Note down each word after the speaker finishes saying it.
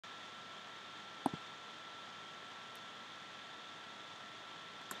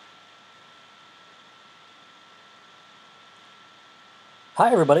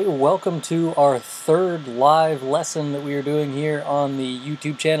Hi everybody, welcome to our third live lesson that we are doing here on the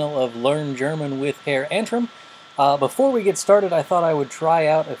YouTube channel of Learn German with Herr Antrim. Before we get started, I thought I would try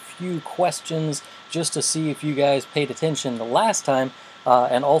out a few questions just to see if you guys paid attention the last time,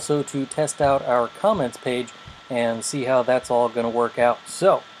 and also to test out our comments page and see how that's all going to work out.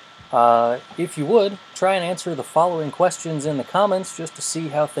 So, if you would, try and answer the following questions in the comments just to see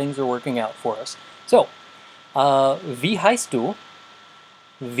how things are working out for us. So, wie heißt du?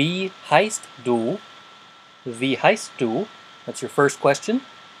 Wie heißt du? Wie heißt du? That's your first question.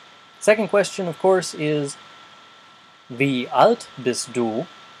 Second question, of course, is wie alt bist du?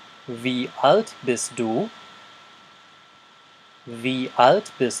 Wie alt bist du? Wie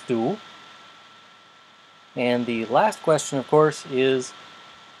alt bist du? And the last question, of course, is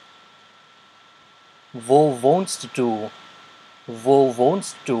wo wohnst du? Wo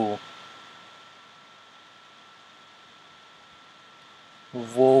wohnst du?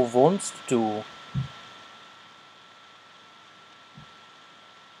 Wo wohnst du?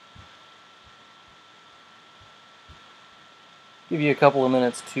 Give you a couple of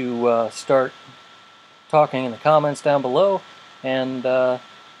minutes to start talking in the comments down below, and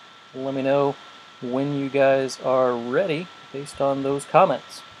let me know when you guys are ready based on those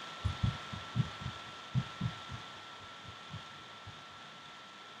comments.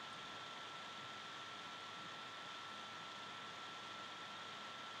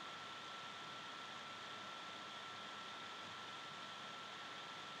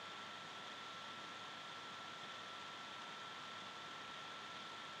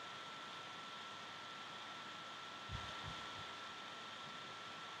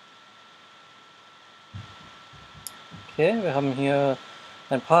 Okay, wir haben hier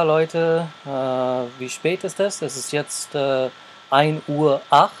ein paar Leute. Wie spät ist es? Es ist jetzt 1:08 Uhr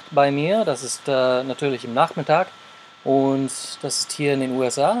bei mir. Das ist natürlich im Nachmittag und das ist hier in den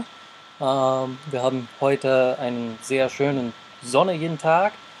USA. Wir haben heute einen sehr schönen sonnigen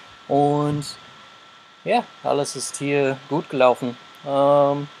Tag und ja, alles ist hier gut gelaufen.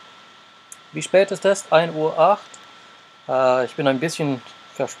 Wie spät ist es? 1:08 Uhr. Ich bin ein bisschen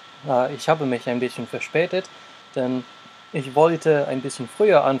ich habe mich ein bisschen verspätet, denn ich wollte ein bisschen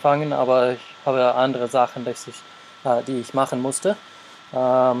früher anfangen, aber ich habe andere Sachen, die ich machen musste.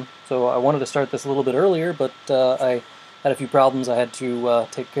 So I wanted to start this a little bit earlier, but I had a few problems I had to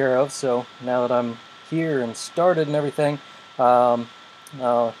take care of. So now that I'm here and started and everything,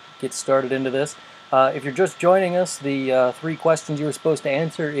 I'll get started into this. If you're just joining us, the three questions you were supposed to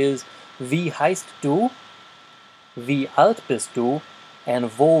answer is wie heißt du, wie alt bist du,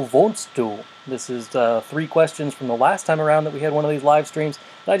 and wo wohnst du? This is three questions from the last time around that we had one of these live streams,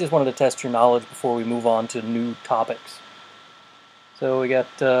 and I just wanted to test your knowledge before we move on to new topics. So we got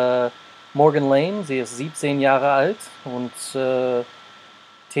Morgan Lane, sie ist 17 Jahre alt, und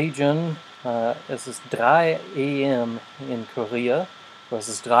Taejun, es ist 3 AM in Korea, oder es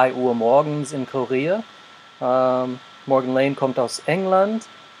ist 3 Uhr morgens in Korea. Morgan Lane kommt aus England,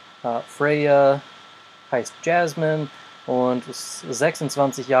 Freya heißt Jasmine und ist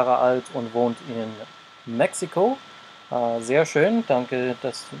 26 Jahre alt und wohnt in Mexiko. Sehr schön, danke,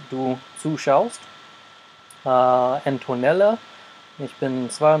 dass du zuschaust. Antonella, ich bin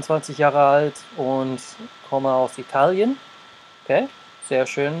 22 Jahre alt und komme aus Italien. Okay, sehr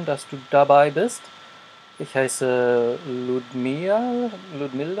schön, dass du dabei bist. Ich heiße Ludmila.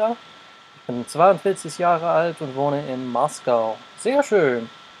 Ich bin 42 Jahre alt und wohne in Moskau. Sehr schön.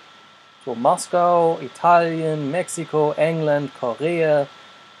 So Moskau, Italien, Mexiko, England, Korea,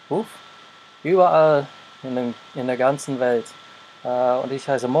 überall in der ganzen Welt. Und ich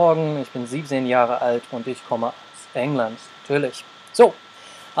heiße Morgan, ich bin 17 Jahre alt und ich komme aus England, natürlich. So,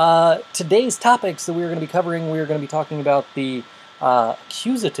 today's topics that we're going to be covering, we're going to be talking about the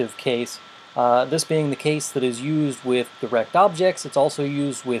accusative case, this being the case that is used with direct objects. It's also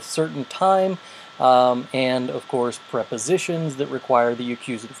used with certain time, and of course prepositions that require the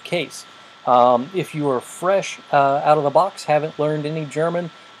accusative case. If you are fresh out of the box, haven't learned any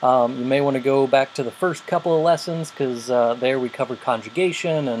German, you may want to go back to the first couple of lessons, because there we covered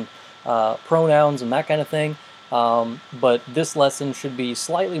conjugation and pronouns and that kind of thing. But this lesson should be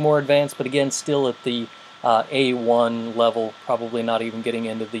slightly more advanced, but again still at the A1 level, probably not even getting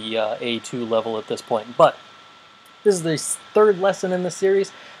into the A2 level at this point. But this is the third lesson in this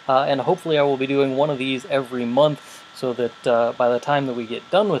series, and hopefully I will be doing one of these every month, so that by the time that we get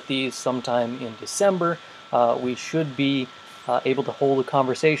done with these, sometime in December, we should be able to hold a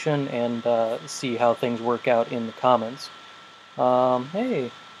conversation and see how things work out in the comments. Hey,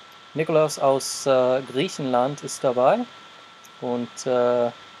 Nikolaus aus Griechenland ist dabei, und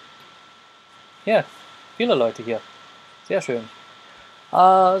ja, viele Leute hier. Sehr schön.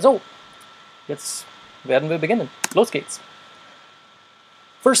 So, jetzt werden wir beginnen. Los geht's.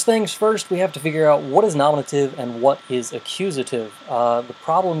 First things first, we have to figure out what is nominative and what is accusative. The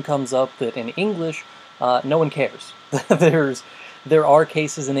problem comes up that in English, no one cares. There are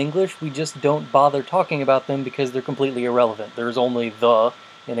cases in English, we just don't bother talking about them because they're completely irrelevant. There's only the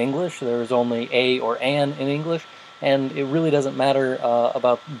in English, there's only a or an in English, and it really doesn't matter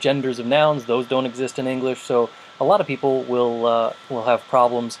about genders of nouns. Those don't exist in English, so a lot of people will have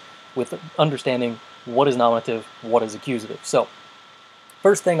problems with understanding what is nominative, what is accusative. So,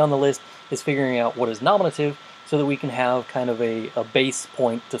 first thing on the list is figuring out what is nominative so that we can have kind of a base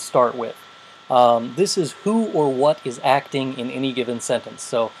point to start with. This is who or what is acting in any given sentence.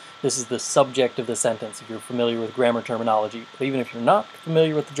 So this is the subject of the sentence if you're familiar with grammar terminology. But even if you're not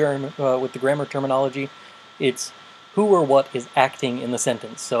familiar with the grammar terminology, it's who or what is acting in the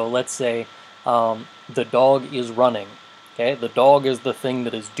sentence. So let's say the dog is running. Okay, the dog is the thing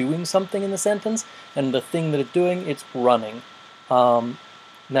that is doing something in the sentence, and the thing that it's doing, it's running.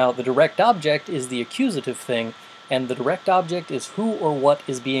 Now the direct object is the accusative thing, and the direct object is who or what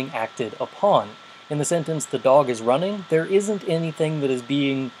is being acted upon. In the sentence, the dog is running, there isn't anything that is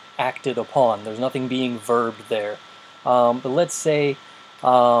being acted upon. There's nothing being verbed there. But let's say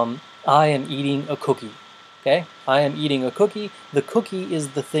I am eating a cookie. Okay, I am eating a cookie. The cookie is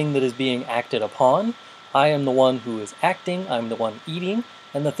the thing that is being acted upon. I am the one who is acting, I'm the one eating,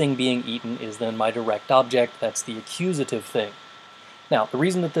 and the thing being eaten is then my direct object. That's the accusative thing. Now, the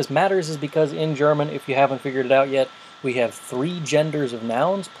reason that this matters is because in German, if you haven't figured it out yet, we have 3 genders of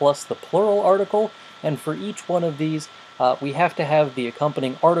nouns plus the plural article, and for each one of these, we have to have the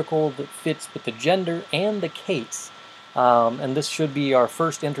accompanying article that fits with the gender and the case. And this should be our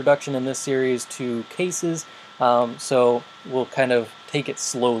first introduction in this series to cases, so we'll kind of take it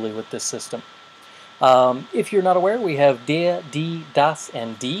slowly with this system. If you're not aware, we have der, die, das,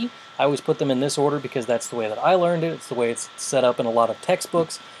 and die. I always put them in this order because that's the way that I learned it. It's the way it's set up in a lot of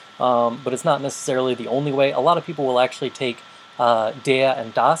textbooks, but it's not necessarily the only way. A lot of people will actually take der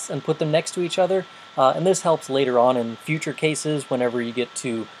and das and put them next to each other, and this helps later on in future cases whenever you get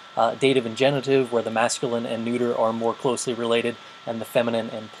to dative and genitive, where the masculine and neuter are more closely related, and the feminine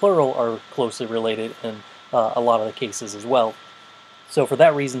and plural are closely related in a lot of the cases as well. So for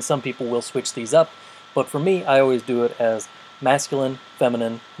that reason, some people will switch these up, but for me, I always do it as masculine,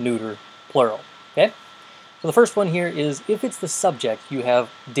 feminine, neuter, plural. Okay? So the first one here is if it's the subject, you have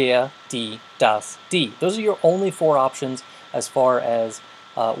der, die, das, die. Those are your only 4 options as far as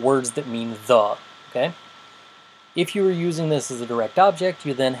words that mean the. Okay? If you were using this as a direct object,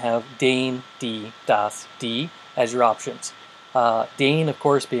 you then have den, die, das, die as your options. Den, of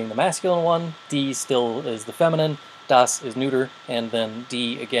course, being the masculine one, die still is the feminine, das is neuter, and then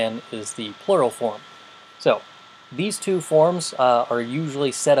die again is the plural form. So, these 2 forms are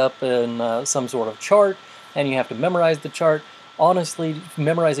usually set up in some sort of chart, and you have to memorize the chart. Honestly,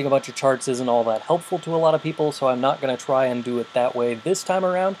 memorizing a bunch of charts isn't all that helpful to a lot of people, so I'm not going to try and do it that way this time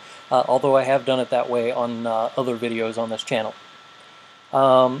around, although I have done it that way on other videos on this channel.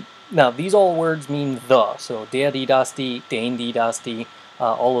 Now, these all words mean the, so der, die, das, die, den, die, das, die,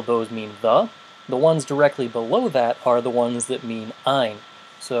 all of those mean the. The ones directly below that are the ones that mean ein.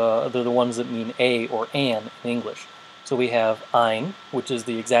 So they're the ones that mean a or an in English. So we have ein, which is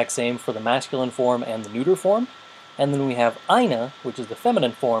the exact same for the masculine form and the neuter form. And then we have eine, which is the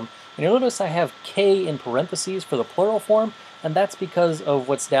feminine form. And you'll notice I have k in parentheses for the plural form, and that's because of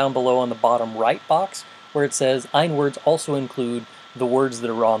what's down below on the bottom right box, where it says ein words also include the words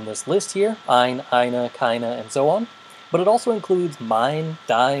that are on this list here, ein, eine, keine, and so on. But it also includes mein,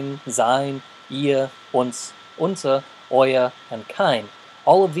 dein, sein, ihr, uns, unser, euer, and kein.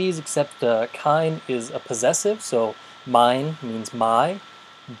 All of these except kein is a possessive, so mein means my,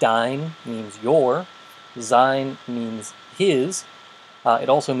 dein means your, sein means his, it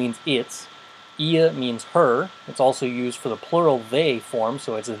also means its, ihr means her, it's also used for the plural they form,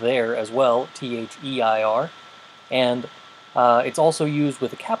 so it's their as well, T-H-E-I-R, and it's also used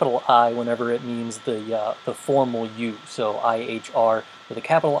with a capital I whenever it means the formal you, so I-H-R with a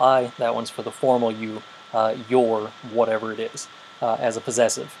capital I, that one's for the formal you, your, whatever it is. As a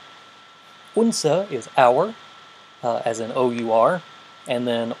possessive. Unser is our, as in O-U-R, and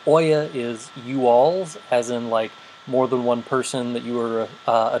then euer is you-alls, as in like more than one person that you are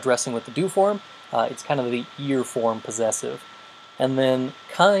addressing with the do form. It's kind of the ihr form possessive. And then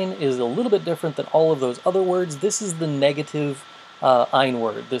kein is a little bit different than all of those other words. This is the negative ein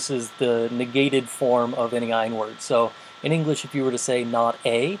word. This is the negated form of any ein word. So in English, if you were to say not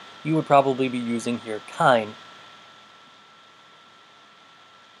a, you would probably be using here kein.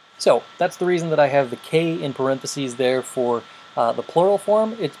 So that's the reason that I have the K in parentheses there for the plural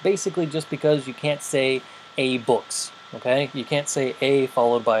form, it's basically just because you can't say a books, okay? You can't say a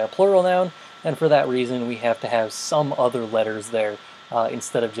followed by a plural noun, and for that reason we have to have some other letters there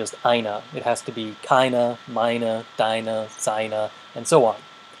instead of just eine. It has to be keine, meine, deine, seine, and so on.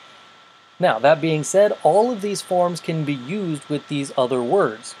 Now, that being said, all of these forms can be used with these other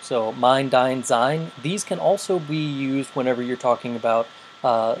words. So, mein, dein, sein, these can also be used whenever you're talking about,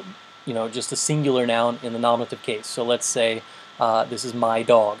 just a singular noun in the nominative case. So let's say this is my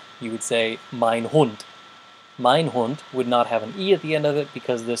dog. You would say mein Hund. Mein Hund would not have an E at the end of it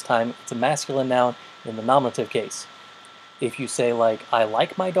because this time it's a masculine noun in the nominative case. If you say like, I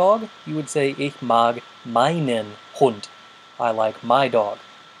like my dog, you would say ich mag meinen Hund. I like my dog.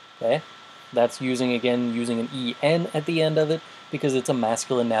 Okay? That's using an en at the end of it because it's a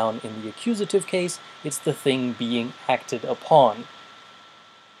masculine noun in the accusative case. It's the thing being acted upon.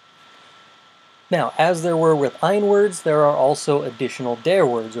 Now, as there were with ein words, there are also additional der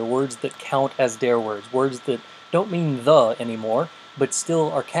words, or words that count as der words that don't mean the anymore, but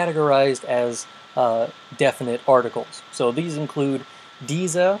still are categorized as definite articles. So these include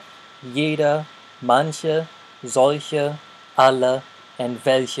diese, jeder, manche, solche, alle, and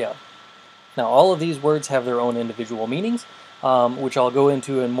welche. Now, all of these words have their own individual meanings, which I'll go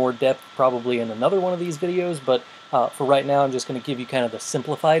into in more depth probably in another one of these videos, but for right now I'm just going to give you kind of the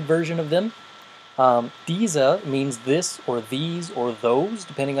simplified version of them. Diese means this or these or those,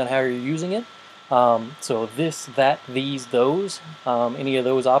 depending on how you're using it. So this, that, these, those, any of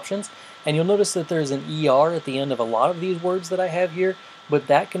those options. And you'll notice that there's an ER at the end of a lot of these words that I have here, but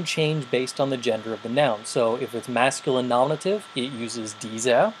that can change based on the gender of the noun. So if it's masculine nominative, it uses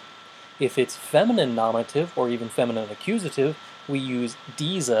diese. If it's feminine nominative or even feminine accusative, we use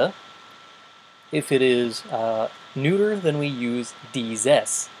diese. If it is neuter, then we use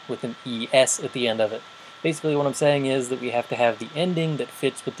dieses with an ES at the end of it. Basically what I'm saying is that we have to have the ending that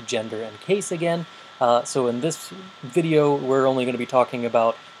fits with the gender and case again. So in this video, we're only going to be talking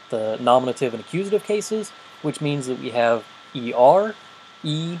about the nominative and accusative cases, which means that we have ER,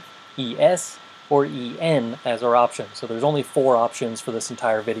 E, ES, or EN as our options. So there's only 4 options for this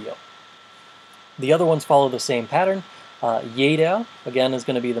entire video. The other ones follow the same pattern. Jeder, again, is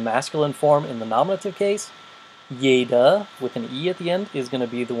going to be the masculine form in the nominative case. Jede, with an E at the end, is going to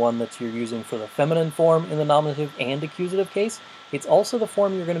be the one that you're using for the feminine form in the nominative and accusative case. It's also the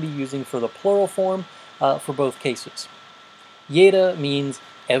form you're going to be using for the plural form for both cases. Jede means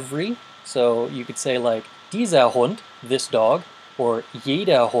every, so you could say like, dieser Hund, this dog, or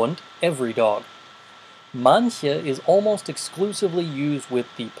jeder Hund, every dog. Manche is almost exclusively used with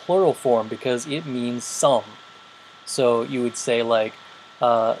the plural form because it means some. So you would say like,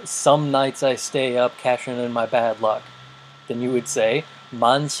 some nights I stay up cashing in my bad luck. Then you would say,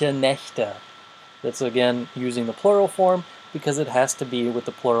 manche Nächte. That's again using the plural form because it has to be with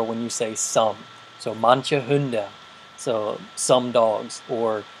the plural when you say some. So manche Hunde, so some dogs,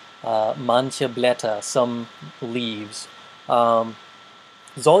 or manche Blätter, some leaves.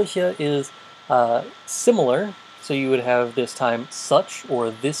 Solche is similar, so you would have this time such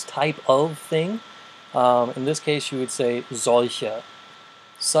or this type of thing. In this case you would say solche,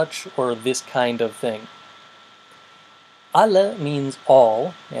 such or this kind of thing. Alle means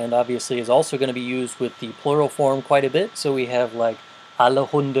all, and obviously is also going to be used with the plural form quite a bit, so we have like alle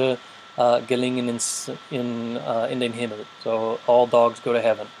Hunde gelingen in den Himmel, so all dogs go to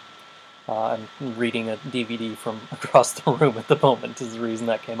heaven. I'm reading a DVD from across the room at the moment is the reason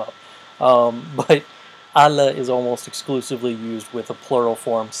that came up. But alle is almost exclusively used with a plural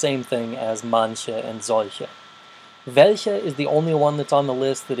form, same thing as manche and solche. Welche is the only one that's on the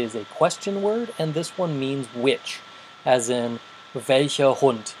list that is a question word, and this one means which, as in welcher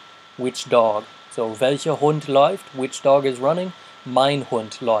Hund, which dog. So welcher Hund läuft, which dog is running, mein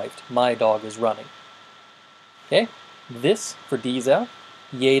Hund läuft, my dog is running. Okay, this for diese,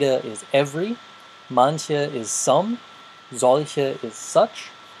 jede is every, manche is some, solche is such,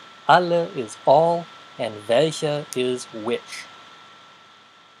 alle is all, and welche is which.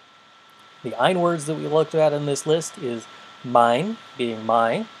 The ein words that we looked at in this list is mein, being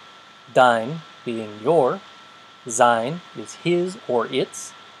my, dein, being your, sein is his or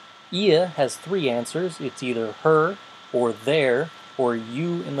its, ihr has 3 answers, it's either her, or their, or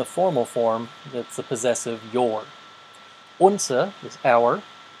you in the formal form, that's the possessive your. Unser is our,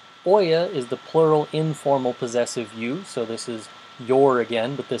 euer is the plural informal possessive you, so this is your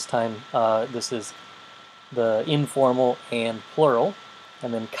again, but this time this is the informal and plural.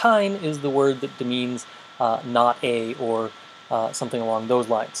 And then kein is the word that means not a, or something along those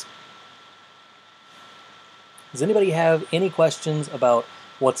lines. Does anybody have any questions about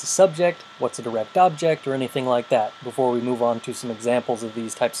what's a subject, what's a direct object, or anything like that before we move on to some examples of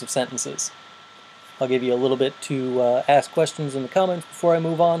these types of sentences. I'll give you a little bit to ask questions in the comments before I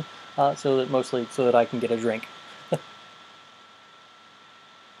move on, mostly so that I can get a drink.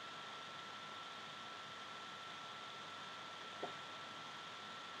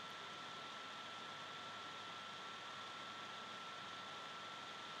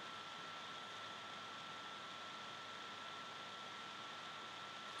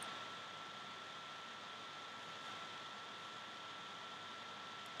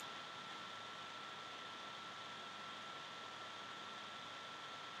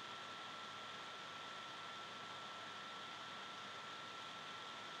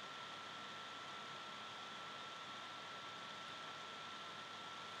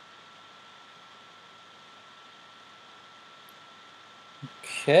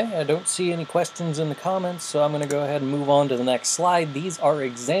 Okay, I don't see any questions in the comments, so I'm going to go ahead and move on to the next slide. These are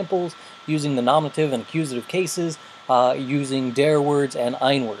examples using the nominative and accusative cases, using der words and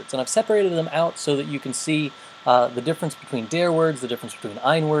ein words. And I've separated them out so that you can see the difference between der words, the difference between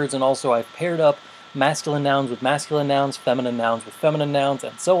ein words, and also I've paired up masculine nouns with masculine nouns, feminine nouns with feminine nouns,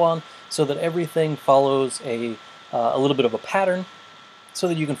 and so on, so that everything follows a little bit of a pattern, so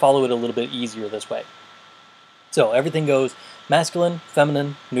that you can follow it a little bit easier this way. So everything goes masculine,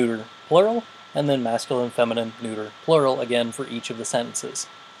 feminine, neuter, plural, and then masculine, feminine, neuter, plural again for each of the sentences.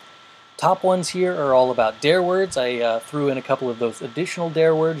 Top ones here are all about der words. I threw in a couple of those additional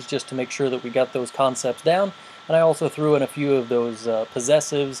der words just to make sure that we got those concepts down, and I also threw in a few of those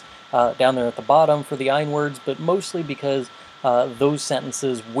possessives down there at the bottom for the ein words, but mostly because those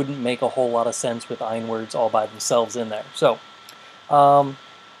sentences wouldn't make a whole lot of sense with ein words all by themselves in there. So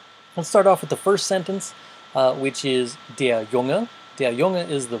let's start off with the first sentence, which is der Junge. Der Junge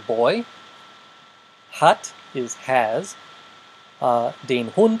is the boy. Hat is has. Den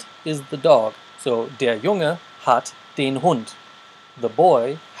Hund is the dog. So der Junge hat den Hund. The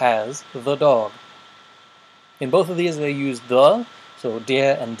boy has the dog. In both of these they use the, so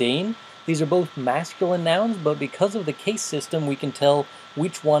der and den. These are both masculine nouns, but because of the case system we can tell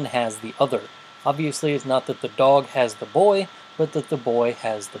which one has the other. Obviously it's not that the dog has the boy, but that the boy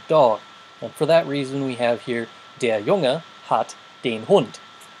has the dog. And for that reason we have here der Junge hat den Hund.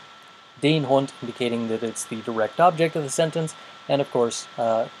 Den Hund indicating that it's the direct object of the sentence, and of course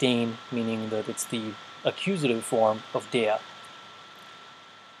den meaning that it's the accusative form of der.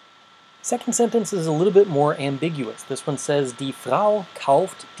 Second sentence is a little bit more ambiguous. This one says, Die Frau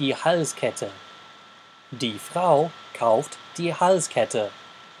kauft die Halskette. Die Frau kauft die Halskette.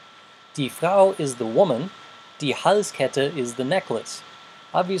 Die Frau is the woman, die Halskette is the necklace.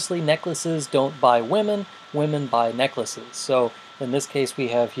 Obviously necklaces don't buy women, women buy necklaces. So in this case we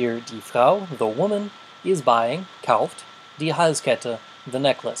have here die Frau, the woman, is buying, kauft, die Halskette, the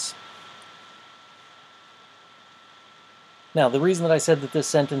necklace. Now the reason that I said that this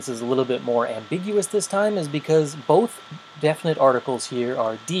sentence is a little bit more ambiguous this time is because both definite articles here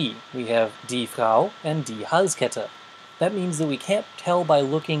are die. We have die Frau and die Halskette. That means that we can't tell by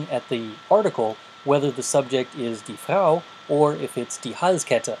looking at the article whether the subject is die Frau or if it's die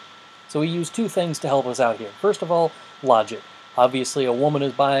Halskette. So we use two things to help us out here. First of all, logic. Obviously a woman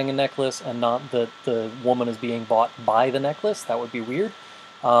is buying a necklace and not that the woman is being bought by the necklace. That would be weird.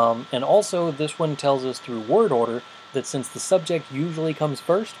 And also this one tells us through word order that since the subject usually comes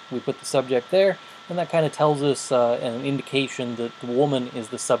first, we put the subject there, and that kind of tells us an indication that the woman is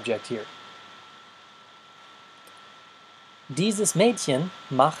the subject here. Dieses Mädchen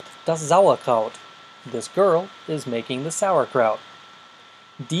macht das Sauerkraut. This girl is making the sauerkraut.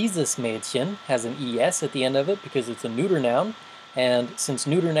 Dieses Mädchen has an es at the end of it because it's a neuter noun, and since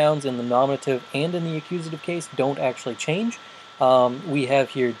neuter nouns in the nominative and in the accusative case don't actually change, we have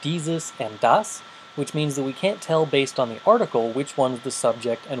here dieses and das, which means that we can't tell based on the article which one's the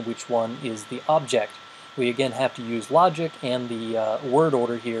subject and which one is the object. We again have to use logic and the word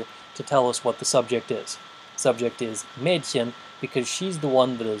order here to tell us what the subject is. Subject is Mädchen because she's the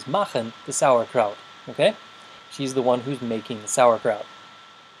one that is machen the sauerkraut. Okay? She's the one who's making the sauerkraut.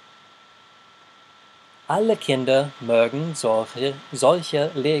 Alle Kinder mögen solche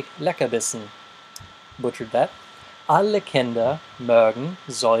Leckerbissen. Butchered that. Alle Kinder mögen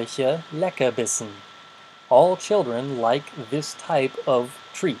solche Leckerbissen. All children like this type of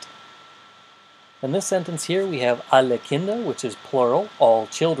treat. In this sentence here we have alle Kinder, which is plural, all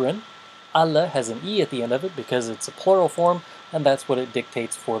children. Alle has an e at the end of it because it's a plural form, and that's what it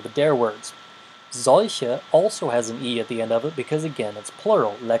dictates for the der words. Solche also has an e at the end of it because again it's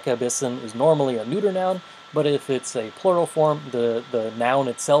plural. Leckerbissen is normally a neuter noun, but if it's a plural form, the noun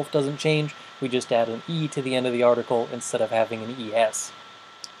itself doesn't change. We just add an e to the end of the article instead of having an es.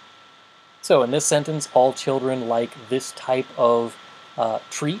 So in this sentence, all children like this type of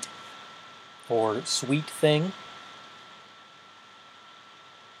treat or sweet thing.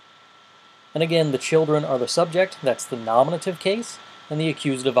 And again, the children are the subject, that's the nominative case, and the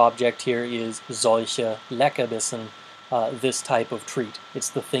accusative object here is solche Leckerbissen, this type of treat. It's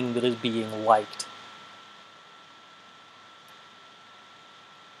the thing that is being liked.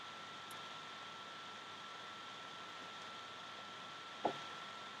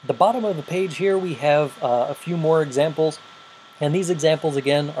 At the bottom of the page here we have a few more examples, and these examples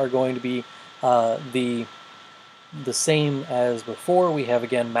again are going to be the same as before. We have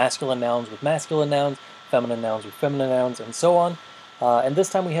again masculine nouns with masculine nouns, feminine nouns with feminine nouns, and so on. And this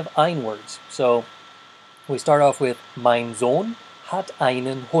time we have ein words. So we start off with mein Sohn hat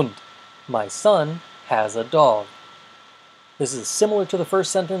einen Hund. My son has a dog. This is similar to the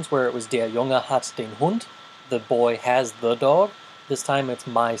first sentence where it was der Junge hat den Hund. The boy has the dog. This time it's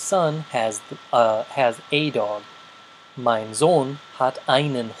my son has a dog. Mein Sohn hat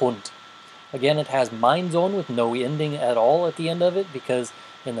einen Hund. Again, it has mein Sohn with no ending at all at the end of it, because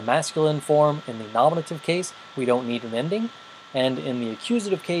in the masculine form, in the nominative case, we don't need an ending. And in the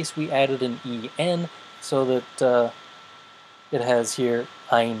accusative case, we added an en so that it has here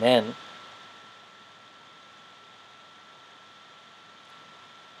einen.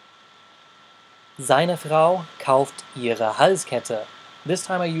 Seine Frau kauft ihre Halskette. This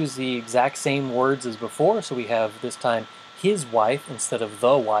time I use the exact same words as before, so we have this time his wife instead of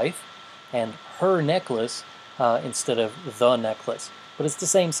the wife, and her necklace instead of the necklace. But it's the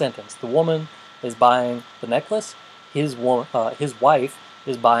same sentence. The woman is buying the necklace, his wife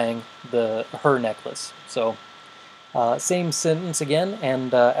is buying her necklace. So same sentence again,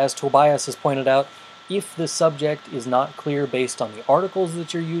 and as Tobias has pointed out, if the subject is not clear based on the articles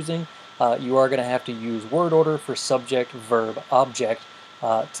that you're using, you are going to have to use word order for subject, verb, object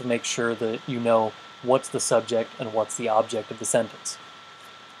to make sure that you know what's the subject and what's the object of the sentence.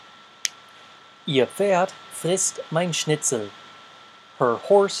 Ihr Pferd frisst mein Schnitzel. Her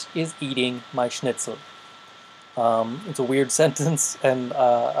horse is eating my schnitzel. It's a weird sentence, and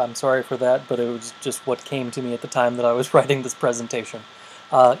I'm sorry for that, but it was just what came to me at the time that I was writing this presentation.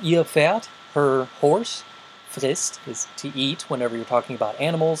 Ihr Pferd, her horse, frisst is to eat whenever you're talking about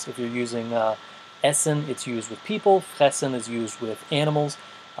animals. If you're using essen, it's used with people. Fressen is used with animals.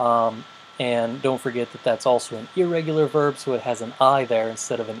 And don't forget that that's also an irregular verb, so it has an I there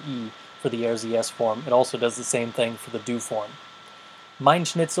instead of an E for the RZS form. It also does the same thing for the do form. Mein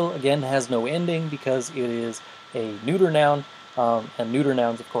Schnitzel, again, has no ending because it is a neuter noun, and neuter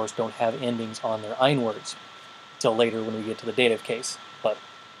nouns, of course, don't have endings on their ein words until later when we get to the dative case. But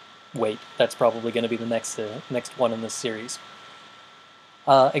wait, that's probably going to be the next one in this series.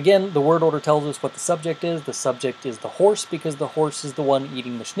 Again, the word order tells us what the subject is. The subject is the horse because the horse is the one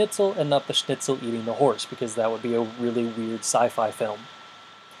eating the schnitzel and not the schnitzel eating the horse, because that would be a really weird sci-fi film.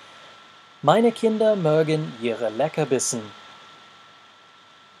 Meine Kinder mögen ihre Leckerbissen.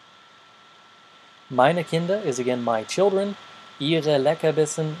 Meine Kinder is again my children. Ihre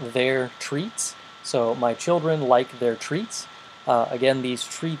Leckerbissen, their treats. So my children like their treats. Again, these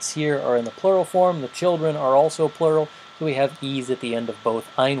treats here are in the plural form. The children are also plural. So we have e's at the end of both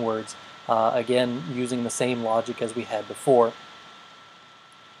ein words. Again, using the same logic as we had before.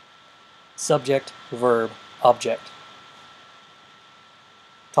 Subject, verb, object.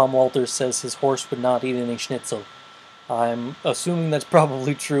 Tom Walters says his horse would not eat any schnitzel. I'm assuming that's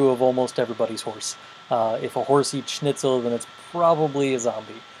probably true of almost everybody's horse. If a horse eats schnitzel, then it's probably a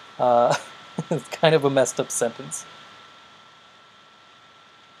zombie. It's kind of a messed up sentence.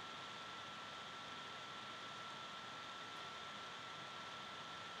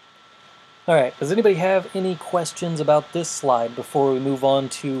 Alright, does anybody have any questions about this slide before we move on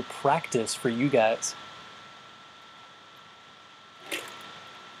to practice for you guys?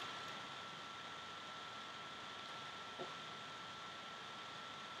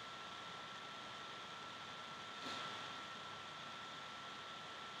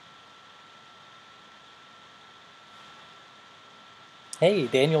 Hey,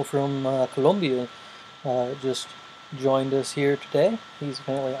 Daniel from Colombia just joined us here today. He's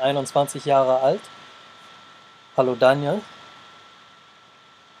apparently 21 Jahre alt. Hallo Daniel.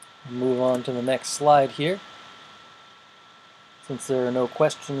 Move on to the next slide here, since there are no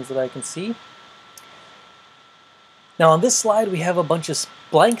questions that I can see. Now on this slide we have a bunch of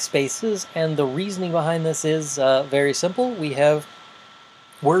blank spaces, and the reasoning behind this is very simple. We have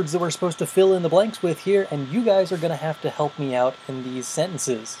words that we're supposed to fill in the blanks with here, and you guys are going to have to help me out in these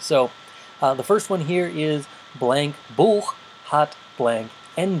sentences. So the first one here is blank Buch hat blank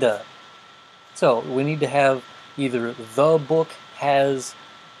Ende. So we need to have either the book has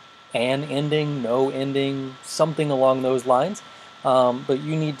an ending, no ending, something along those lines. But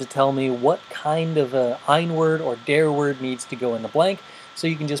you need to tell me what kind of a ein word or der word needs to go in the blank. So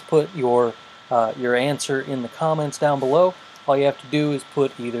you can just put your answer in the comments down below. All you have to do is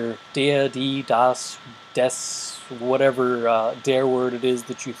put either der, die, das, des, whatever der word it is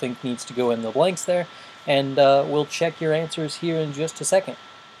that you think needs to go in the blanks there, and we'll check your answers here in just a second.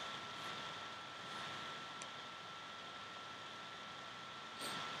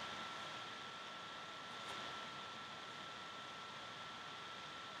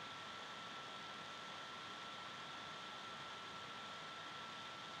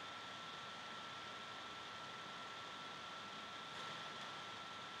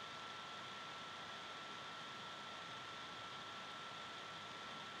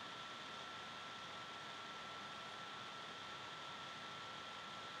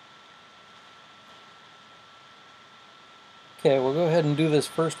 Okay, we'll go ahead and do this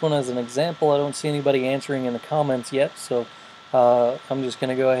first one as an example. I don't see anybody answering in the comments yet, so I'm just going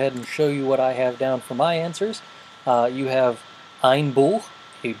to go ahead and show you what I have down for my answers. You have ein Buch,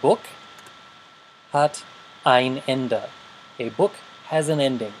 a book, hat ein Ende. A book has an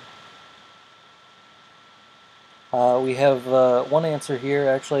ending. We have one answer here,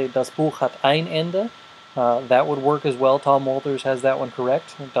 actually, das Buch hat ein Ende. That would work as well. Tom Walters has that one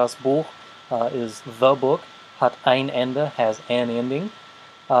correct. Das Buch is the book. Hat ein Ende has an ending.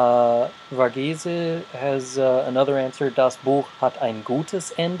 Varghese has another answer. Das Buch hat ein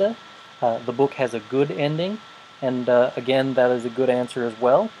gutes Ende. The book has a good ending. And again, that is a good answer as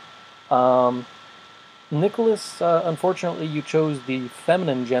well. Nicholas, unfortunately, you chose the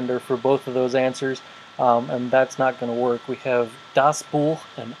feminine gender for both of those answers, and that's not going to work. We have das Buch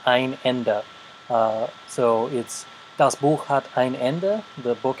and ein Ende. So it's das Buch hat ein Ende.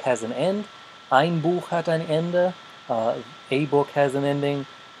 The book has an end. Ein Buch hat ein Ende, a book has an ending,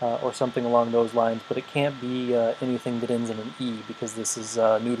 or something along those lines, but it can't be anything that ends in an E because this is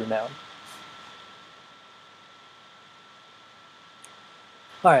a neuter noun.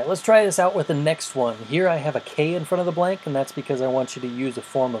 Alright, let's try this out with the next one. Here I have a K in front of the blank, and that's because I want you to use a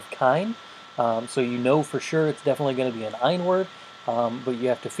form of kein. So you know for sure it's definitely going to be an ein word, but you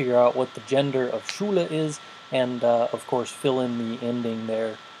have to figure out what the gender of Schule is, and of course fill in the ending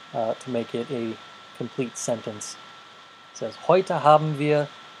there. To make it a complete sentence. It says, heute haben wir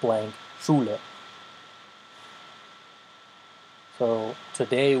blank Schule. So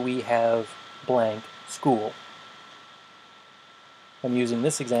today we have blank school. I'm using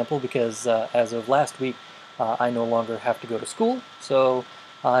this example because as of last week, I no longer have to go to school, so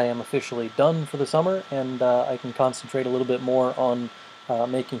I am officially done for the summer, and I can concentrate a little bit more on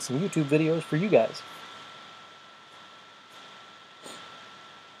making some YouTube videos for you guys.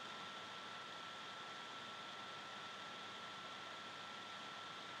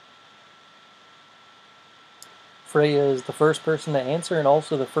 Freya is the first person to answer and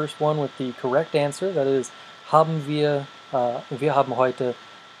also the first one with the correct answer. That is, wir haben heute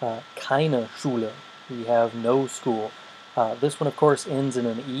keine Schule. We have no school. This one, of course, ends in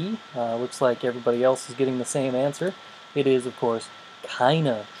an E. Looks like everybody else is getting the same answer. It is, of course,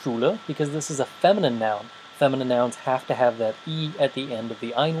 keine Schule, because this is a feminine noun. Feminine nouns have to have that E at the end of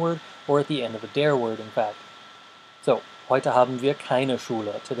the ein word, or at the end of a der word, in fact. So, heute haben wir keine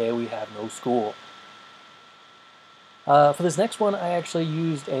Schule. Today we have no school. For this next one, I actually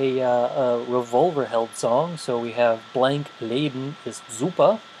used a Revolverheld song, so we have blank Leben ist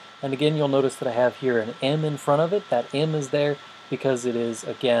super, and again you'll notice that I have here an M in front of it. That M is there because it is,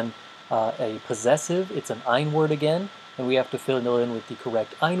 again, a possessive. It's an ein word again, and we have to fill in with the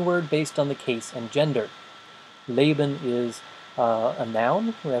correct ein word based on the case and gender. Leben is a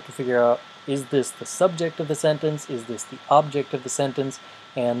noun. We have to figure out, is this the subject of the sentence, is this the object of the sentence,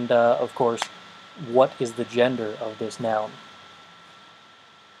 and of course, what is the gender of this noun?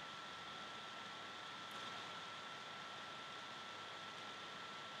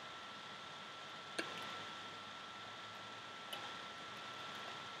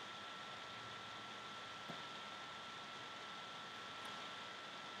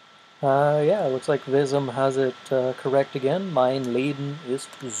 Yeah, it looks like Wism has it correct again. Mein Leben ist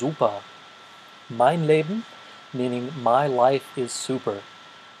super. Mein Leben, meaning my life is super.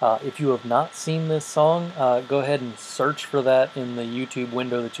 If you have not seen this song, go ahead and search for that in the YouTube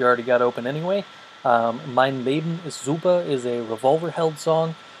window that you already got open anyway. Mein Leben ist super is a Revolverheld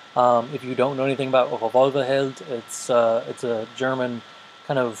song. If you don't know anything about Revolverheld, it's a German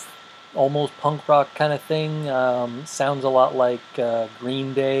kind of almost punk rock kind of thing. Sounds a lot like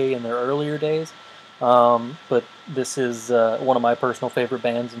Green Day in their earlier days. But this is one of my personal favorite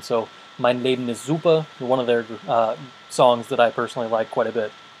bands, and so Mein Leben ist super, one of their songs that I personally like quite a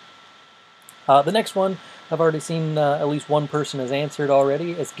bit. The next one, I've already seen at least one person has answered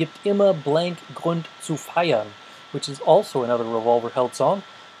already. Es gibt immer blank Grund zu feiern, which is also another Revolverheld song.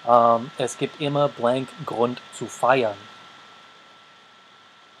 Es gibt immer blank Grund zu feiern.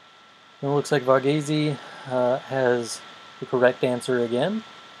 It looks like Varghese has the correct answer again.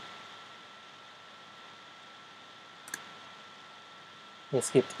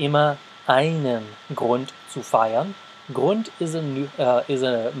 Es gibt immer einen Grund zu feiern. Grund is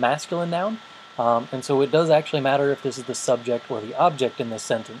a masculine noun, and so it does actually matter if this is the subject or the object in this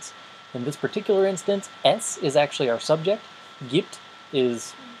sentence. In this particular instance, es is actually our subject. Gibt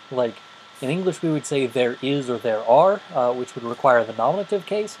is, like, in English we would say there is or there are, which would require the nominative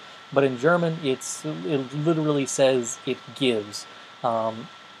case, but in German it literally says it gives.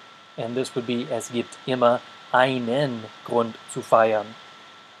 And this would be es gibt immer einen Grund zu feiern.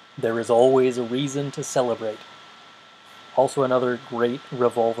 There is always a reason to celebrate. Also another great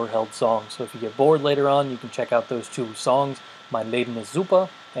Revolverheld song. So if you get bored later on, you can check out those two songs. Mein Leben ist super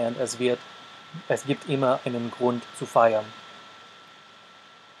and es gibt immer einen Grund zu feiern.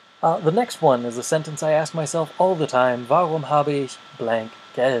 The next one is a sentence I ask myself all the time. Warum habe ich blank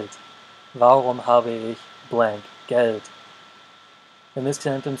Geld? Warum habe ich blank Geld? In this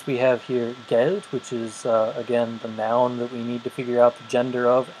sentence we have here Geld, which is, again, the noun that we need to figure out the gender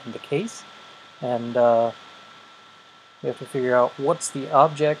of and the case. And we have to figure out what's the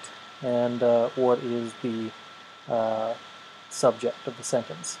object and what is the subject of the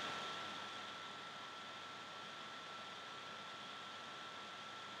sentence.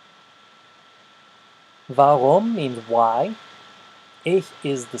 Warum means why. Ich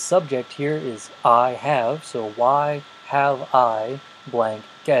is the subject here, is I have, so why have I blank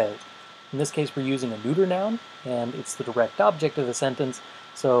Geld? In this case we're using a neuter noun, and it's the direct object of the sentence,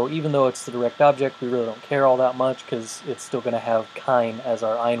 so even though it's the direct object, we really don't care all that much because it's still going to have kein as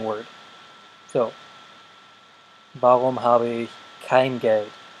our ein word. So, warum habe ich kein Geld?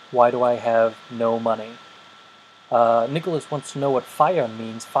 Why do I have no money? Nicholas wants to know what feiern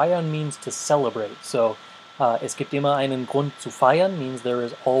means. Feiern means to celebrate. So, es gibt immer einen Grund zu feiern means there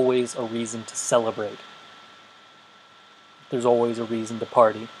is always a reason to celebrate. There's always a reason to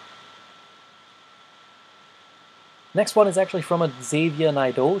party. Next one is actually from a Xavier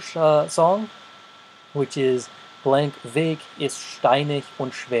Naidoo song, which is blank Weg ist steinig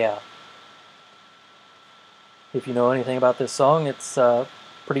und schwer. If you know anything about this song, it's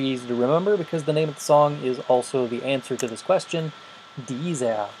pretty easy to remember because the name of the song is also the answer to this question.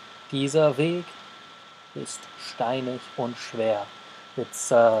 Dieser Weg ist steinig und schwer.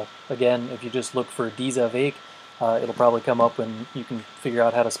 It's, again, if you just look for dieser Weg, it'll probably come up and you can figure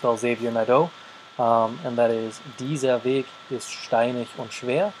out how to spell Xavier Naidoo. And that is Dieser Weg ist steinig und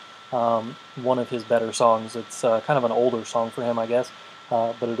schwer. One of his better songs. It's kind of an older song for him, I guess,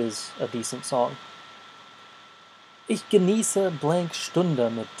 but it is a decent song. Ich genieße blank Stunde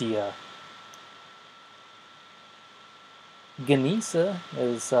mit dir. Genieße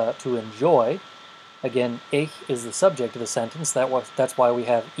is to enjoy. Again, ich is the subject of the sentence. That's why we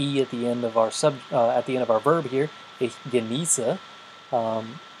have e at the end of our verb here. Ich genieße.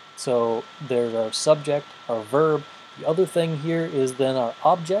 So there's our subject, our verb. The other thing here is then our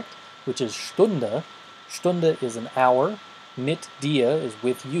object, which is Stunde. Stunde is an hour. Mit dir is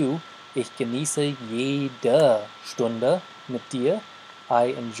with you. Ich genieße jede Stunde mit dir. I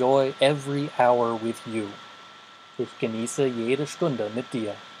enjoy every hour with you. Ich genieße jede Stunde mit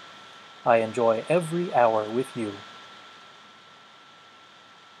dir. I enjoy every hour with you.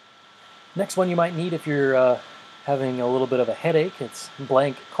 Next one you might need if you're having a little bit of a headache, it's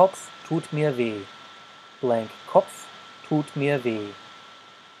blank Kopf tut mir weh. Blank Kopf tut mir weh.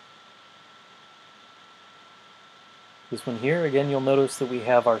 This one here, again, you'll notice that we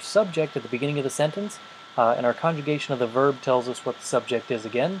have our subject at the beginning of the sentence, and our conjugation of the verb tells us what the subject is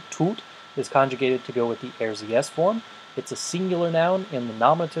again. Tut is conjugated to go with the er sie es form. It's a singular noun in the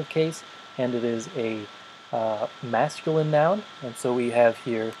nominative case, and it is a masculine noun, and so we have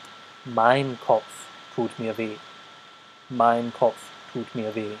here mein Kopf tut mir weh. Mein Kopf tut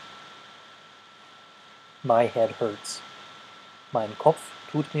mir weh. My head hurts. Mein Kopf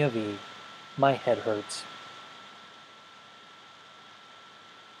tut mir weh. My head hurts.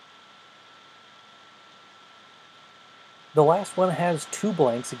 The last one has two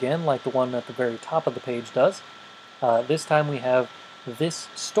blanks again, like the one at the very top of the page does. This time we have this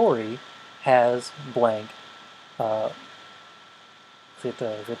story has blank night.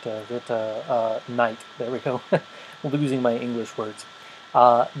 There we go. Losing my English words.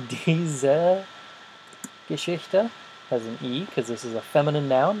 Diese Geschichte has an E because this is a feminine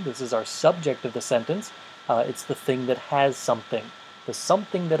noun. This is our subject of the sentence. It's the thing that has something. The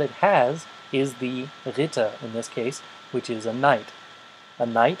something that it has is the Ritter in this case, which is a knight. A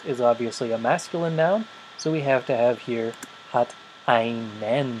knight is obviously a masculine noun, so we have to have here hat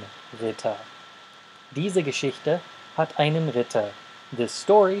einen Ritter. Diese Geschichte hat einen Ritter. This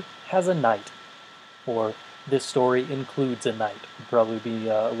story has a knight. Or this story includes a knight. Would probably be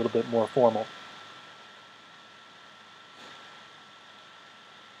a little bit more formal.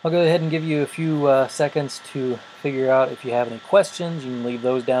 I'll go ahead and give you a few seconds to figure out if you have any questions. You can leave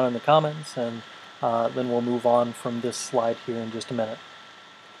those down in the comments, and then we'll move on from this slide here in just a minute.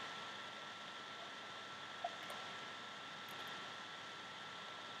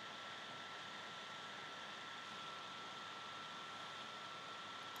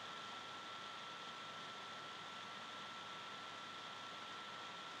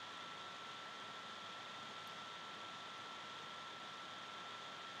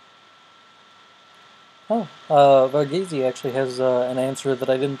 Varghese actually has an answer that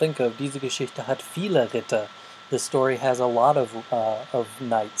I didn't think of. Diese Geschichte hat viele Ritter. This story has a lot of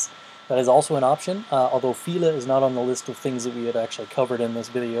knights. That is also an option, although viele is not on the list of things that we had actually covered in this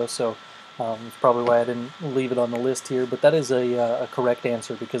video, so that's probably why I didn't leave it on the list here, but that is a correct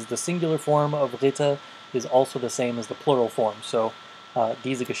answer, because the singular form of Ritter is also the same as the plural form, so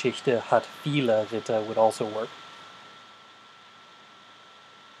diese Geschichte hat viele Ritter would also work.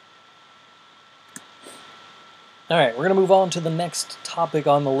 Alright, we're going to move on to the next topic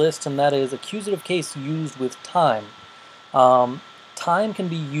on the list, and that is accusative case used with time. Time can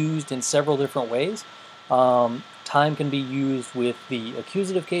be used in several different ways. Time can be used with the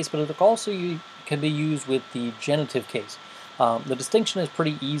accusative case, but it also can be used with the genitive case. The distinction is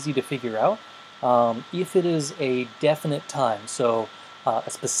pretty easy to figure out. If it is a definite time, so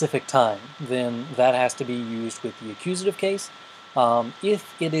a specific time, then that has to be used with the accusative case.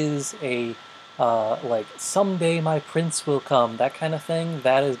 If it is a like someday my prince will come, that kind of thing,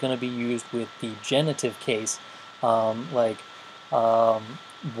 that is going to be used with the genitive case. One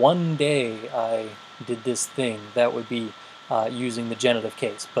day I did this thing, that would be using the genitive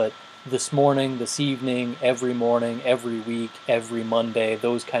case. But this morning, this evening, every week, every Monday,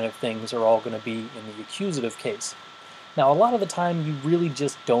 those kind of things are all going to be in the accusative case. Now, a lot of the time you really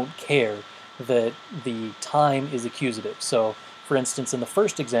just don't care that the time is accusative. So, for instance, in the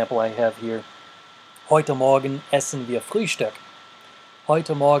first example I have here, Heute Morgen essen wir Frühstück.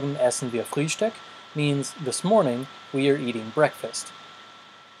 Heute Morgen essen wir Frühstück means this morning we are eating breakfast.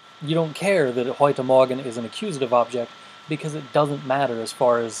 You don't care that heute Morgen is an accusative object because it doesn't matter as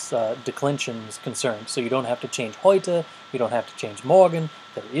far as declension is concerned. So you don't have to change heute, you don't have to change morgen,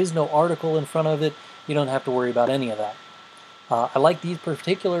 there is no article in front of it, you don't have to worry about any of that. I like these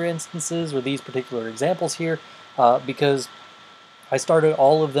particular instances or these particular examples here because I started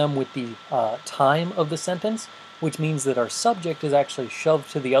all of them with the time of the sentence, which means that our subject is actually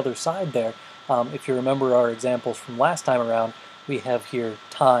shoved to the other side there. If you remember our examples from last time around, we have here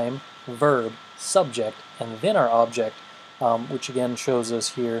time, verb, subject, and then our object, which again shows us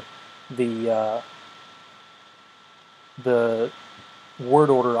here the word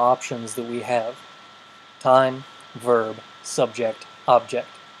order options that we have. Time, verb, subject, object.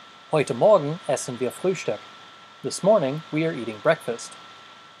 Heute Morgen essen wir Frühstück. This morning, we are eating breakfast.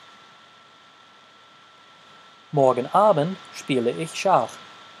 Morgen Abend spiele ich Schach.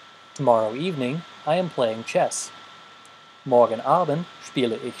 Tomorrow evening, I am playing chess. Morgen Abend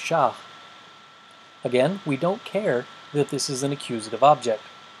spiele ich Schach. Again, we don't care that this is an accusative object.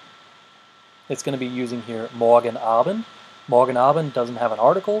 It's going to be using here Morgen Abend. Morgen Abend doesn't have an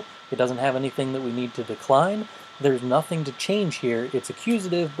article. It doesn't have anything that we need to decline. There's nothing to change here. It's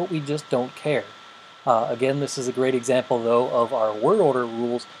accusative, but we just don't care. Again, this is a great example, though, of our word order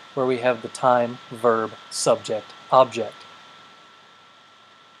rules where we have the time, verb, subject, object.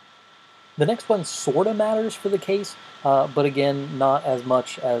 The next one sort of matters for the case, but again, not as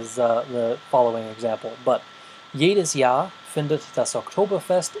much as the following example. But jedes Jahr findet das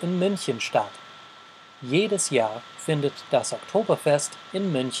Oktoberfest in München statt. Jedes Jahr findet das Oktoberfest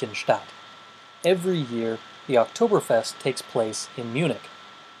in München statt. Every year, the Oktoberfest takes place in Munich.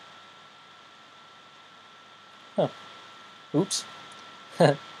 Oops.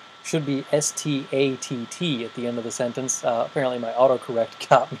 Should be S-T-A-T-T at the end of the sentence. Apparently my autocorrect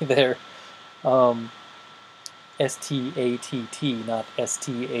got me there. S-T-A-T-T, not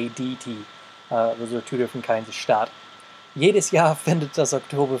S-T-A-D-T. Those are two different kinds of Stadt. Jedes Jahr findet das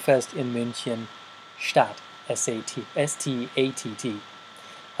Oktoberfest in München statt. S-T-A-T-T.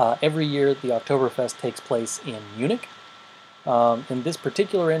 Every year the Oktoberfest takes place in Munich. In this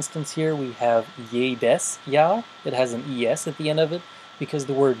particular instance here, we have jedes Jahr. It has an es at the end of it because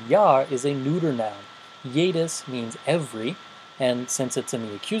the word Jahr is a neuter noun. Jedes means every, and since it's in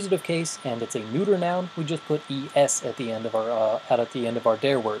the accusative case and it's a neuter noun, we just put es at the end of our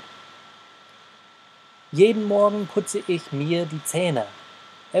der word. Jeden Morgen putze ich mir die Zähne.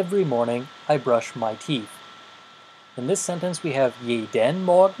 Every morning I brush my teeth. In this sentence we have jeden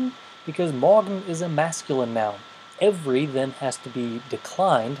Morgen because morgen is a masculine noun. Every then has to be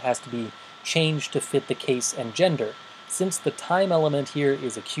declined, has to be changed to fit the case and gender. Since the time element here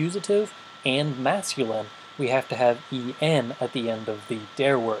is accusative and masculine, we have to have en at the end of the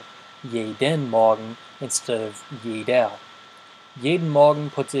der word. Jeden Morgen instead of jeder. Jeden Morgen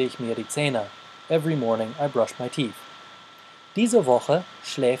putze ich mir die Zähne. Every morning I brush my teeth. Diese Woche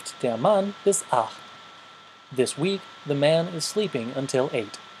schläft der Mann bis 8. This week, the man is sleeping until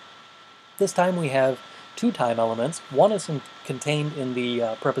 8. This time we have two time elements. One is contained in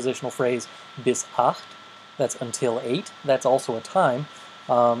the prepositional phrase bis 8. That's until 8. That's also a time.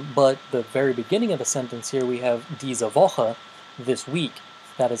 But the very beginning of the sentence here we have diese Woche, this week.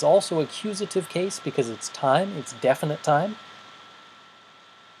 That is also accusative case because it's time, it's definite time.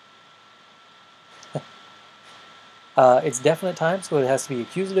 It's definite time, so it has to be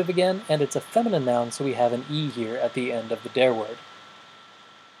accusative again, and it's a feminine noun, so we have an E here at the end of the der word.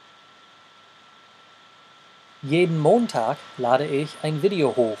 Jeden Montag lade ich ein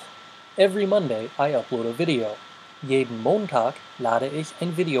Video hoch. Every Monday I upload a video. Jeden Montag lade ich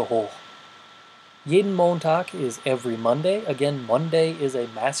ein Video hoch. Jeden Montag is every Monday. Again, Monday is a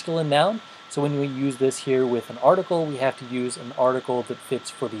masculine noun, so when we use this here with an article, we have to use an article that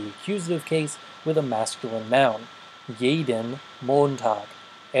fits for the accusative case with a masculine noun. Jeden Montag,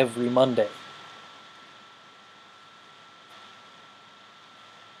 every Monday.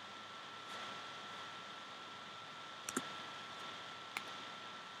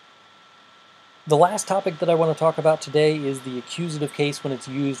 The last topic that I want to talk about today is the accusative case when it's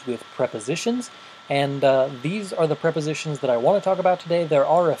used with prepositions, and these are the prepositions that I want to talk about today. There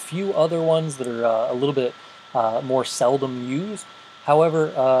are a few other ones that are a little bit more seldom used.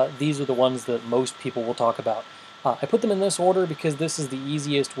 However, these are the ones that most people will talk about. I put them in this order because this is the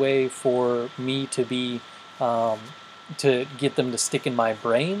easiest way for me to get them to stick in my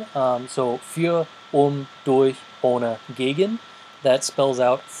brain. So für, durch, ohne, gegen. That spells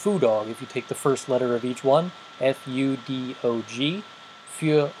out Fudog. If you take the first letter of each one, F-U-D-O-G,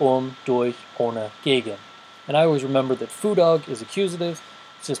 für, durch, ohne, gegen. And I always remember that Fudog is accusative.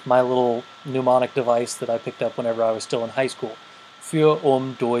 It's just my little mnemonic device that I picked up whenever I was still in high school. Für,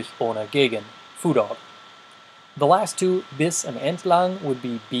 durch, ohne, gegen. Fudog. The last two, bis and entlang, would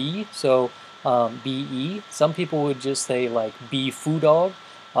be be, so be. Some people would just say like be fudog.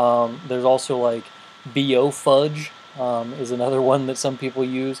 There's also like bo fudge is another one that some people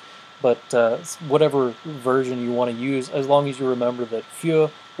use, but whatever version you want to use, as long as you remember that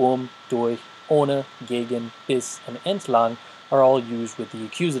für, durch, ohne, gegen, bis, and entlang are all used with the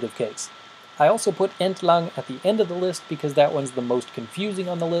accusative case. I also put entlang at the end of the list because that one's the most confusing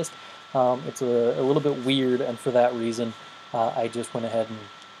on the list. It's a little bit weird, and for that reason, I just went ahead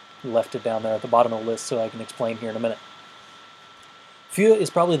and left it down there at the bottom of the list so I can explain here in a minute. Für is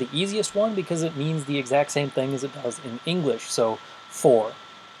probably the easiest one because it means the exact same thing as it does in English, so for.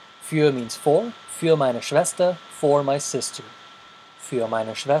 Für means for meine Schwester, for my sister. Für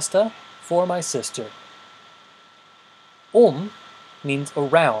meine Schwester, for my sister. Means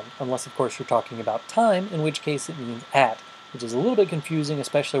around, unless of course you're talking about time, in which case it means at, which is a little bit confusing,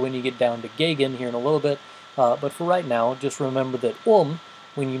 especially when you get down to gegen here in a little bit, but for right now, just remember that when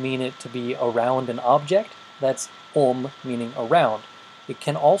you mean it to be around an object, that's meaning around. It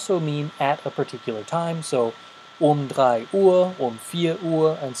can also mean at a particular time, so 3 Uhr, 4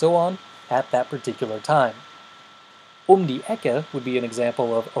 Uhr, and so on, at that particular time. Die Ecke would be an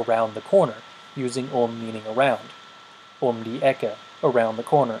example of around the corner, using meaning around. Die Ecke, around the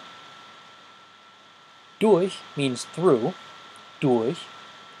corner. Durch means through,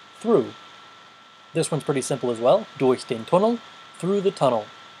 through. This one's pretty simple as well. Durch den Tunnel, through the tunnel.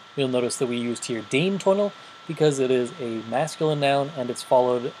 You'll notice that we used here den Tunnel because it is a masculine noun and it's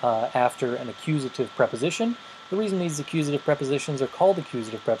followed after an accusative preposition. The reason these accusative prepositions are called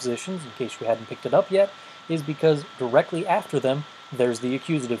accusative prepositions, in case you hadn't picked it up yet, is because directly after them, there's the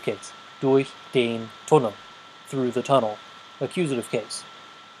accusative case. Durch den Tunnel, through the tunnel. Accusative case.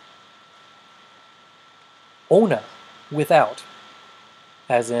 Ohne, without,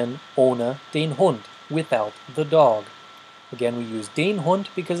 as in ohne den Hund, without the dog. Again, we use den Hund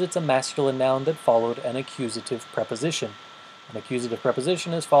because it's a masculine noun that followed an accusative preposition. An accusative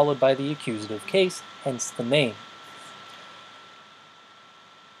preposition is followed by the accusative case, hence the name.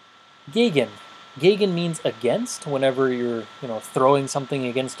 Gegen. Gegen means against, whenever you're throwing something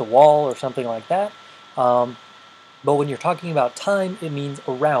against a wall or something like that. But when you're talking about time, it means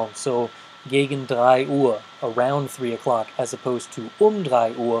around. So gegen 3 Uhr, around 3 o'clock, as opposed to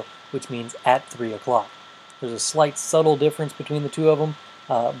 3 Uhr, which means at 3 o'clock. There's a slight subtle difference between the two of them,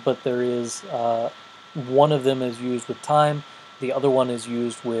 but there is one of them is used with time, the other one is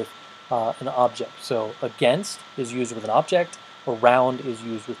used with an object. So against is used with an object, around is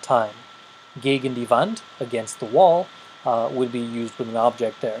used with time. Gegen die Wand, against the wall, would be used with an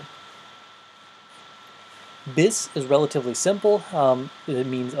object there. Bis is relatively simple. It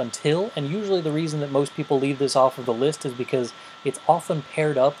means until, and usually the reason that most people leave this off of the list is because it's often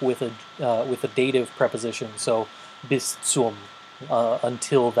paired up with a dative preposition. So bis zum,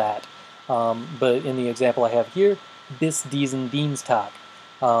 until that. But in the example I have here, bis diesen Dienstag.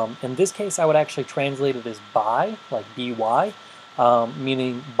 In this case, I would actually translate it as by, like by,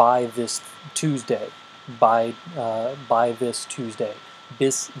 meaning by this Tuesday, by this Tuesday,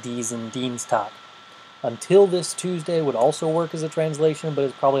 bis diesen Dienstag. Until this Tuesday would also work as a translation, but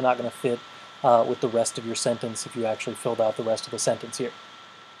it's probably not going to fit with the rest of your sentence if you actually filled out the rest of the sentence here.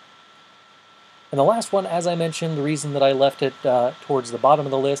 And the last one, as I mentioned, the reason that I left it towards the bottom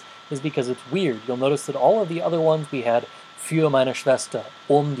of the list is because it's weird. You'll notice that all of the other ones we had für meine Schwester,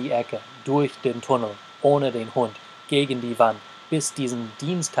 die Ecke, durch den Tunnel, ohne den Hund, gegen die Wand, bis diesen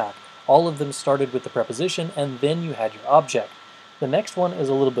Dienstag. All of them started with the preposition, and then you had your object. The next one is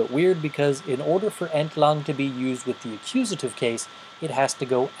a little bit weird because in order for entlang to be used with the accusative case, it has to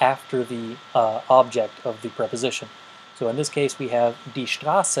go after the object of the preposition. So in this case we have die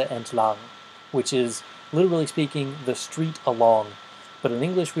Straße entlang, which is literally speaking the street along. But in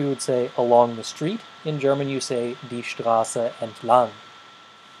English we would say along the street. In German you say die Straße entlang.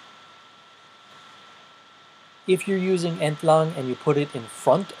 If you're using entlang and you put it in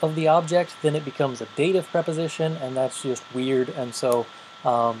front of the object, then it becomes a dative preposition, and that's just weird, and so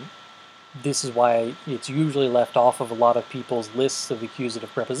this is why it's usually left off of a lot of people's lists of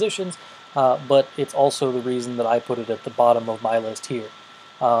accusative prepositions, but it's also the reason that I put it at the bottom of my list here.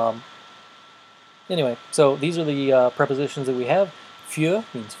 Anyway, so these are the prepositions that we have. Für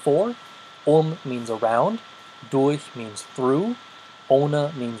means for, means around, durch means through,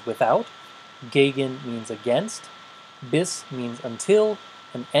 ohne means without, gegen means against, bis means until,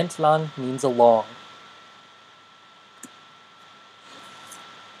 and entlang means along.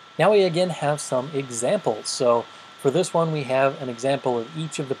 Now we again have some examples. So for this one we have an example of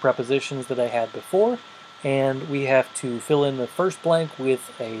each of the prepositions that I had before, and we have to fill in the first blank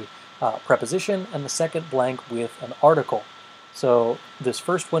with a preposition and the second blank with an article. So this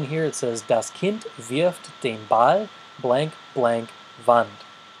first one here, it says Das Kind wirft den Ball blank blank Wand.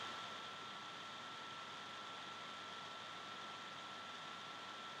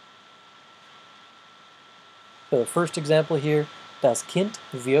 So the first example here, Das Kind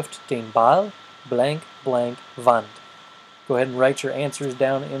wirft den Ball blank blank Wand. Go ahead and write your answers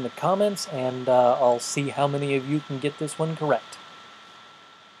down in the comments, and I'll see how many of you can get this one correct.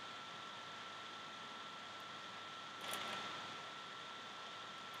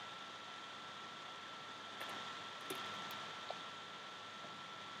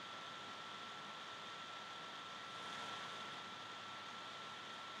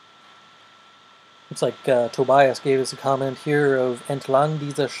 Looks like Tobias gave us a comment here of entlang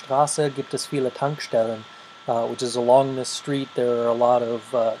dieser Straße gibt es viele Tankstellen, which is along this street there are a lot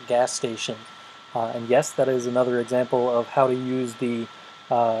of gas stations. And yes, that is another example of how to use the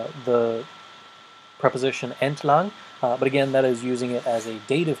preposition entlang, but again that is using it as a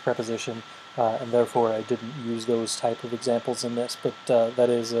dative preposition, and therefore I didn't use those type of examples in this, but that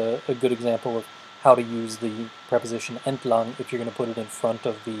is a good example of how to use the preposition entlang if you're going to put it in front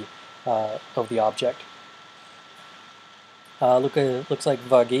of the object. Looks like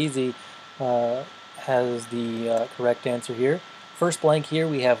Varghese has the correct answer here. First blank here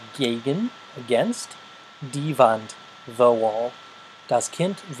we have gegen, against, die Wand, the wall. Das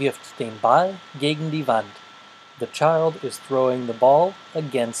Kind wirft den Ball gegen die Wand. The child is throwing the ball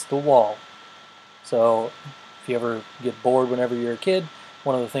against the wall. So if you ever get bored whenever you're a kid,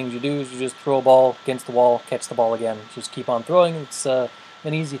 one of the things you do is you just throw a ball against the wall, catch the ball again. Just keep on throwing. It's an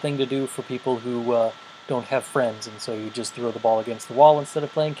easy thing to do for people who don't have friends, and so you just throw the ball against the wall instead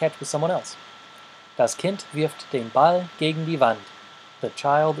of playing catch with someone else. Das Kind wirft den Ball gegen die Wand. The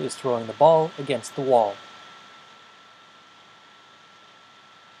child is throwing the ball against the wall.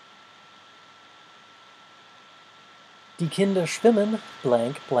 Die Kinder schwimmen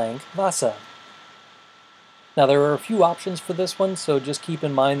blank blank Wasser. Now there are a few options for this one, so just keep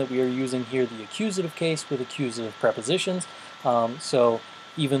in mind that we are using here the accusative case with accusative prepositions. So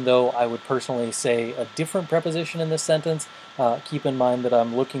even though I would personally say a different preposition in this sentence, keep in mind that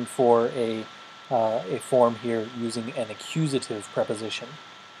I'm looking for a a form here using an accusative preposition.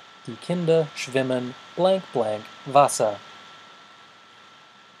 Die Kinder schwimmen blank blank Wasser.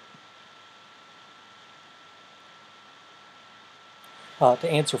 To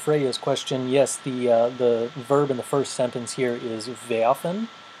answer Freya's question, yes, the verb in the first sentence here is werfen,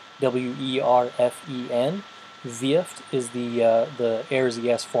 W-E-R-F-E-N. Wirft is the er,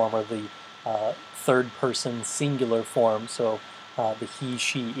 sie, es form, or the third person singular form, so the he,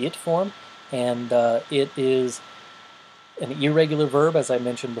 she, it form, and it is an irregular verb, as I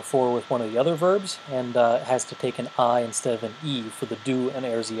mentioned before with one of the other verbs, and it has to take an I instead of an E for the do and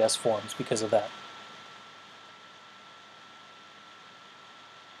er, sie, es forms because of that.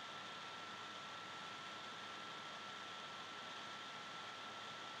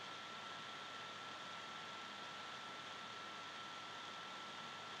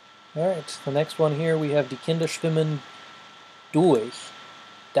 Alright, the next one here we have die Kinder schwimmen durch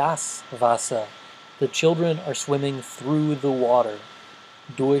das Wasser. The children are swimming through the water.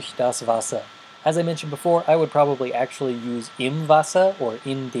 Durch das Wasser. As I mentioned before, I would probably actually use im Wasser or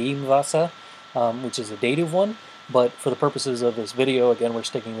in dem Wasser, which is a dative one, but for the purposes of this video, again, we're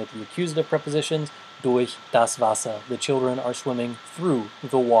sticking with the accusative prepositions. Durch das Wasser. The children are swimming through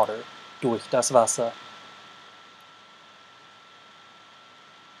the water. Durch das Wasser.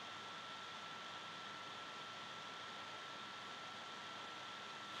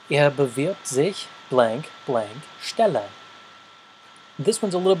 Bewirbt sich blank blank Stelle. This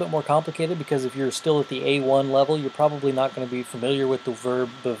one's a little bit more complicated because if you're still at the A1 level, you're probably not going to be familiar with the verb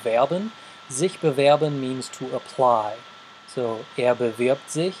bewerben. Sich bewerben means to apply. So, bewirbt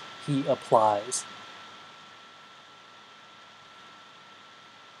sich, he applies.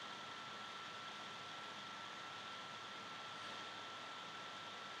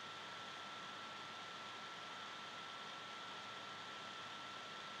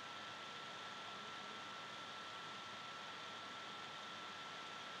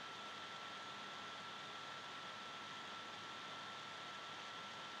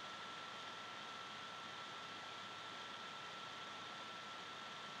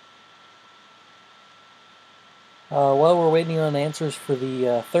 While we're waiting on answers for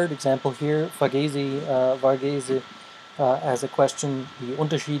the third example here, Varghese has a question, the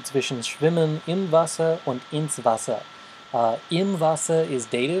Unterschied zwischen Schwimmen im Wasser und ins Wasser. Im Wasser is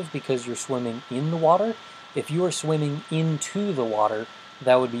dative because you're swimming in the water. If you are swimming into the water,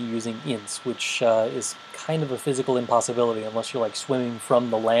 that would be using ins, which is kind of a physical impossibility unless you're like swimming from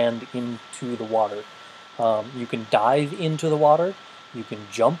the land into the water. You can dive into the water, you can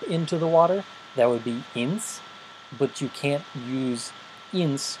jump into the water, that would be ins. But you can't use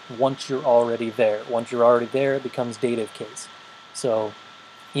ins once you're already there. Once you're already there, it becomes dative case. So,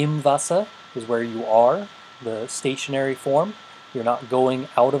 im Wasser is where you are, the stationary form. You're not going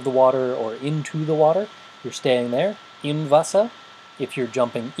out of the water or into the water. You're staying there. Im Wasser, if you're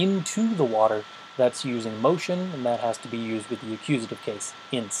jumping into the water, that's using motion, and that has to be used with the accusative case,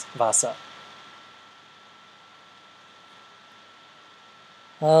 ins Wasser.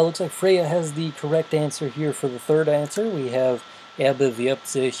 Looks like Freya has the correct answer here for the third answer. We have bewirbt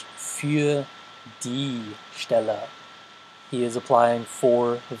sich für die Stelle. He is applying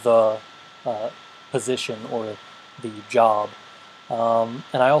for the position or the job. And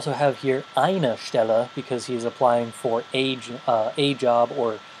I also have here eine Stelle because he is applying for a job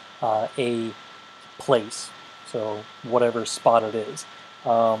or a place. So whatever spot it is.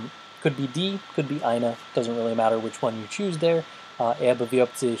 Could be die, could be eine, doesn't really matter which one you choose there.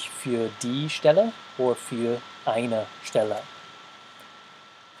 Bewirbt sich für die Stelle oder für eine Stelle.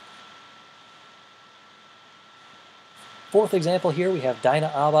 Fourth example here, we have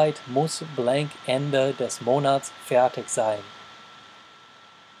deine Arbeit muss blank Ende des Monats fertig sein.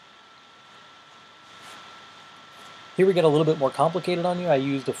 Here we get a little bit more complicated on you. I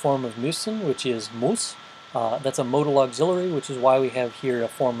used a form of müssen, which is muss. That's a modal auxiliary, which is why we have here a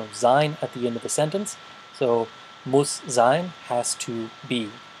form of sein at the end of the sentence. So, muss sein, has to be.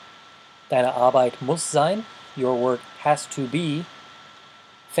 Deine Arbeit muss sein, your work has to be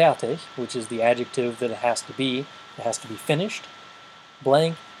fertig, which is the adjective that it has to be finished,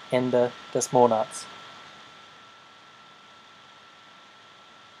 blank Ende des Monats.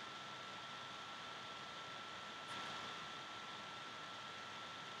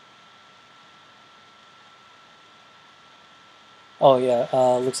 Oh yeah,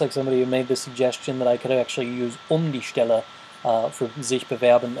 looks like somebody made the suggestion that I could actually use die Stelle for sich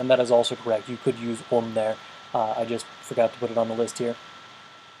bewerben, and that is also correct. You could use there. I just forgot to put it on the list here.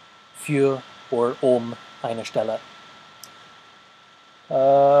 Für or eine Stelle.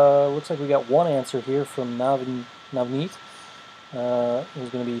 Looks like we got one answer here from Navneet. is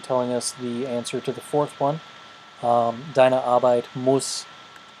going to be telling us the answer to the fourth one. Deine Arbeit muss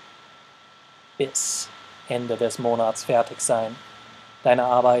bis Ende des Monats fertig sein. Deine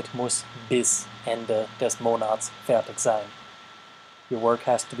Arbeit muss bis Ende des Monats fertig sein. Your work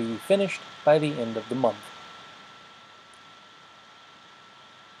has to be finished by the end of the month.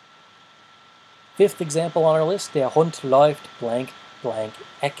 Fifth example on our list, der Hund läuft blank blank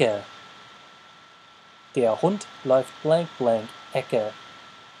Ecke. Der Hund läuft blank blank Ecke.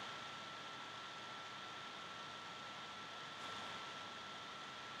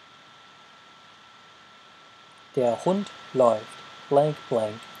 Der Hund läuft blank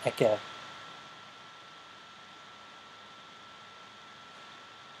blank Ecke.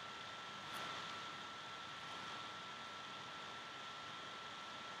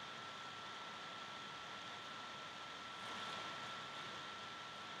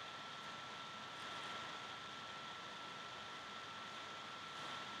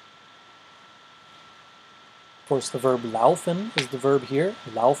 Of course, the verb laufen is the verb here.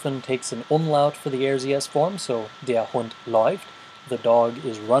 Laufen takes an umlaut for the RCS form, so der Hund läuft. The dog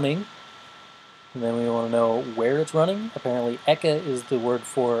is running. And then we want to know where it's running. Apparently, Ecke is the word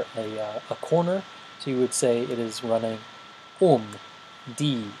for a corner, so you would say it is running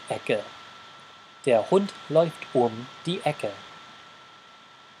die Ecke. Der Hund läuft die Ecke.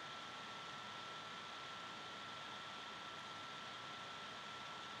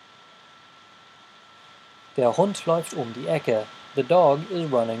 Der Hund läuft die Ecke. The dog is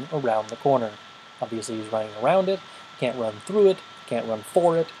running around the corner. Obviously, he's running around it. Can't run through it. Can't run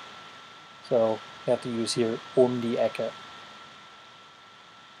for it. So you have to use here die Ecke.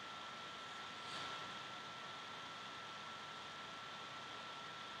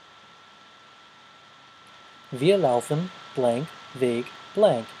 Wir laufen blank Weg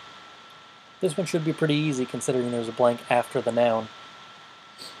blank. This one should be pretty easy considering there's a blank after the noun.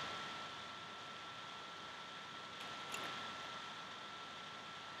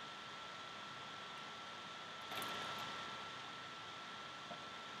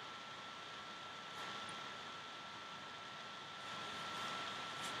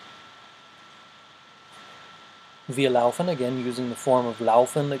 Wir laufen, again using the form of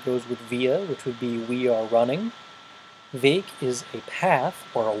laufen that goes with wir, which would be we are running. Weg is a path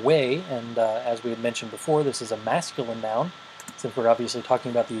or a way, and as we had mentioned before, this is a masculine noun, since we're obviously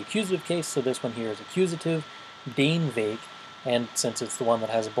talking about the accusative case, so this one here is accusative, den Weg, and since it's the one that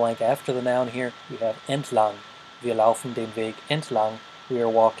has a blank after the noun here, we have entlang. Wir laufen den Weg entlang. We are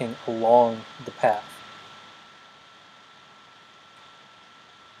walking along the path.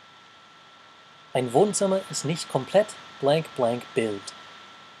 Ein Wohnzimmer ist nicht komplett blank blank Bild.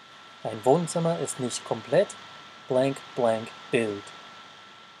 Ein Wohnzimmer ist nicht komplett blank blank Bild.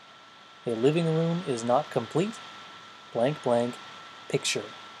 A living room is not complete blank blank picture.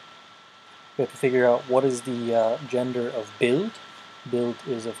 We have to figure out what is the gender of Bild. Bild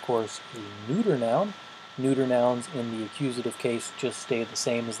is, of course, a neuter noun. Neuter nouns in the accusative case just stay the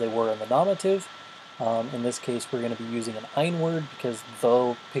same as they were in the nominative. In this case, we're going to be using an ein word because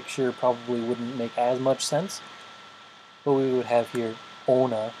the picture probably wouldn't make as much sense. But we would have here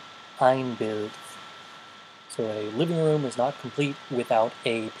ohne ein Bild. So a living room is not complete without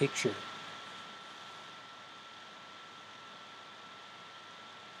a picture.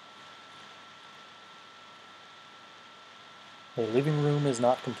 A living room is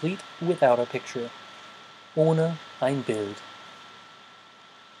not complete without a picture. Ohne ein Bild.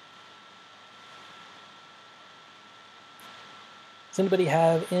 Does anybody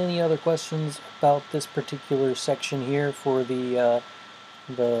have any other questions about this particular section here for the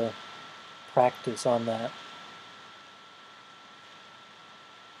practice on that?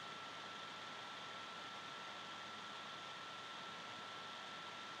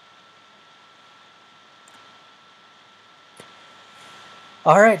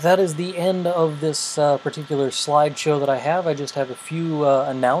 Alright, that is the end of this particular slideshow that I have. I just have a few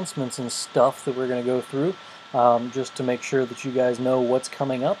announcements and stuff that we're going to go through. Just to make sure that you guys know what's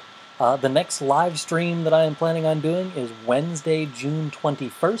coming up. The next live stream that I am planning on doing is Wednesday, June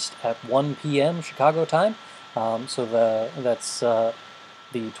 21st at 1 p.m. Chicago time. So that's the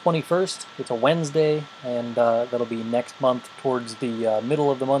 21st. It's a Wednesday, and that'll be next month towards the middle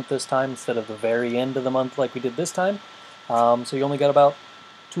of the month this time instead of the very end of the month like we did this time. So you only got about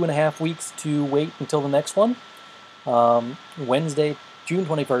 2.5 weeks to wait until the next one. Wednesday, June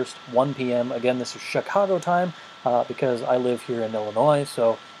 21st, 1 p.m. Again, this is Chicago time because I live here in Illinois,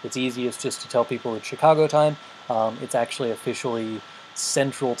 so it's easiest just to tell people it's Chicago time. It's actually officially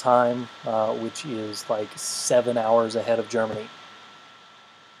Central Time, which is like 7 hours ahead of Germany.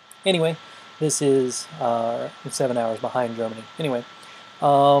 Anyway, This is 7 hours behind Germany. Anyway,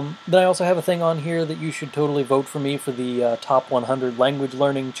 then I also have a thing on here that you should totally vote for me for the top 100 language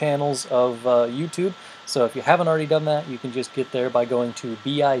learning channels of YouTube. So if you haven't already done that, you can just get there by going to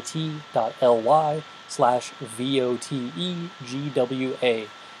bit.ly/VOTEGWA.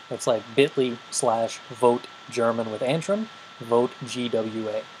 It's like bit.ly/vote German with Antrim, vote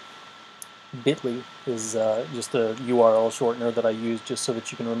GWA. Bit.ly is just a URL shortener that I use just so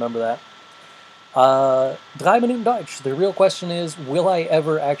that you can remember that. 3 Minuten Deutsch. The real question is, will I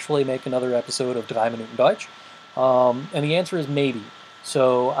ever actually make another episode of 3 Minuten Deutsch? And the answer is maybe.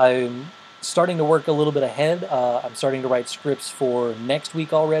 So I'm starting to work a little bit ahead. I'm starting to write scripts for next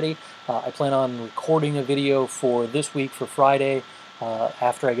week already. I plan on recording a video for this week for Friday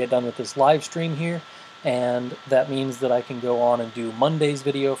after I get done with this live stream here. And that means that I can go on and do Monday's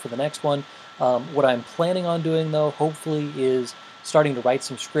video for the next one. What I'm planning on doing, though, hopefully, is starting to write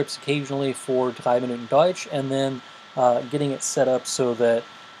some scripts occasionally for 3 Minuten Deutsch, and then getting it set up so that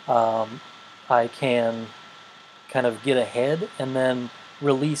I can kind of get ahead and then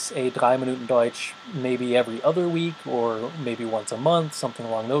release a 3 Minuten Deutsch maybe every other week or maybe once a month, something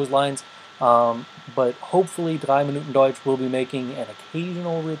along those lines. But hopefully 3 Minuten Deutsch will be making an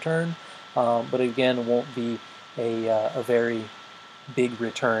occasional return, but again, it won't be a very big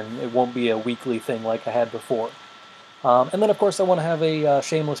return. It won't be a weekly thing like I had before. And then, of course, I want to have a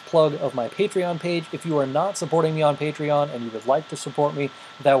shameless plug of my Patreon page. If you are not supporting me on Patreon and you would like to support me,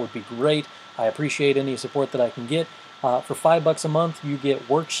 that would be great. I appreciate any support that I can get. For $5 a month, you get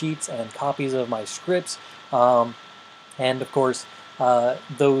worksheets and copies of my scripts. And, of course,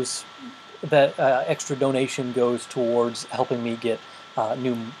 that extra donation goes towards helping me get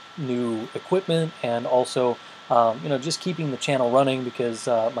new equipment and also just keeping the channel running, because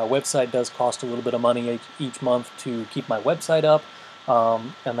my website does cost a little bit of money each month to keep my website up,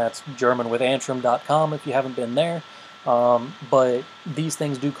 and that's germanwithantrim.com if you haven't been there. But these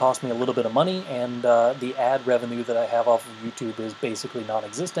things do cost me a little bit of money, and the ad revenue that I have off of YouTube is basically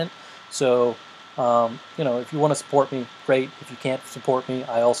non-existent. So, if you want to support me, great. If you can't support me,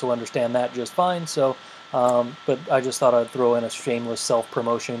 I also understand that just fine. So, but I just thought I'd throw in a shameless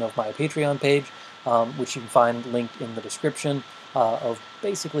self-promotion of my Patreon page, which you can find linked in the description of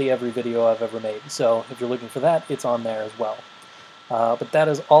basically every video I've ever made. So if you're looking for that, it's on there as well. But that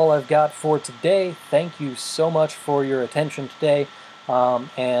is all I've got for today. Thank you so much for your attention today,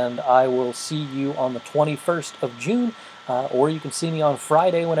 and I will see you on the 21st of June, or you can see me on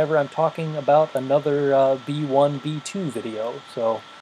Friday whenever I'm talking about another B1, B2 video. So